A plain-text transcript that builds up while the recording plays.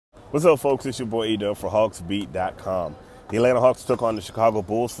What's up, folks? It's your boy E-Dub for Hawksbeat.com. The Atlanta Hawks took on the Chicago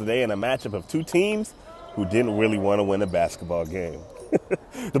Bulls today in a matchup of two teams who didn't really want to win a basketball game.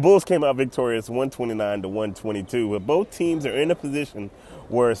 The Bulls came out victorious 129-122, but both teams are in a position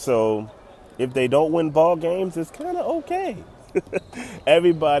where, if they don't win ball games, it's kind of okay.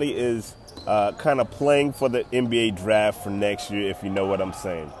 Everybody is kind of playing for the NBA draft for next year, if you know what I'm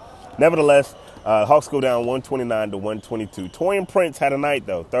saying. Nevertheless, Hawks go down 129-122. Torian Prince had a night,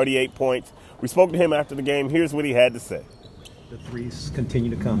 though, 38 points. We spoke to him after the game. Here's what he had to say. The threes continue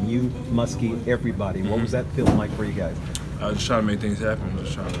to come. You, Muskie, everybody. What was that feeling like for you guys? Just trying to make things happen.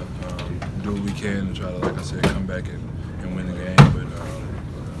 Just trying to do what we can and try to, like I said, come back and win the game.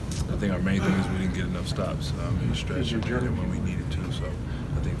 But I think our main thing is we didn't get enough stops in the stretch and when we needed to. So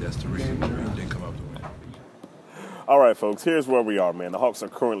I think that's the reason we didn't come out to win. All right, folks, here's where we are, man. The Hawks are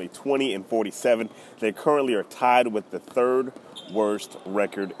currently 20-47. They currently are tied with the third worst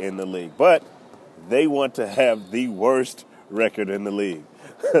record in the league. But they want to have the worst record in the league.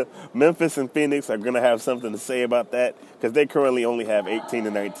 Memphis and Phoenix are going to have something to say about that because they currently only have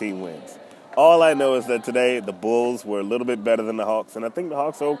 18-19 wins. All I know is that today the Bulls were a little bit better than the Hawks, and I think the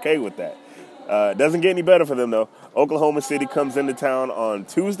Hawks are okay with that. It doesn't get any better for them, though. Oklahoma City comes into town on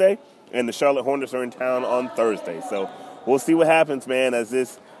Tuesday, and the Charlotte Hornets are in town on Thursday. So we'll see what happens, man, as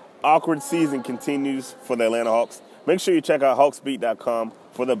this awkward season continues for the Atlanta Hawks. Make sure you check out Hawksbeat.com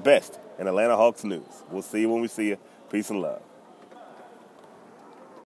for the best in Atlanta Hawks news. We'll see you when we see you. Peace and love.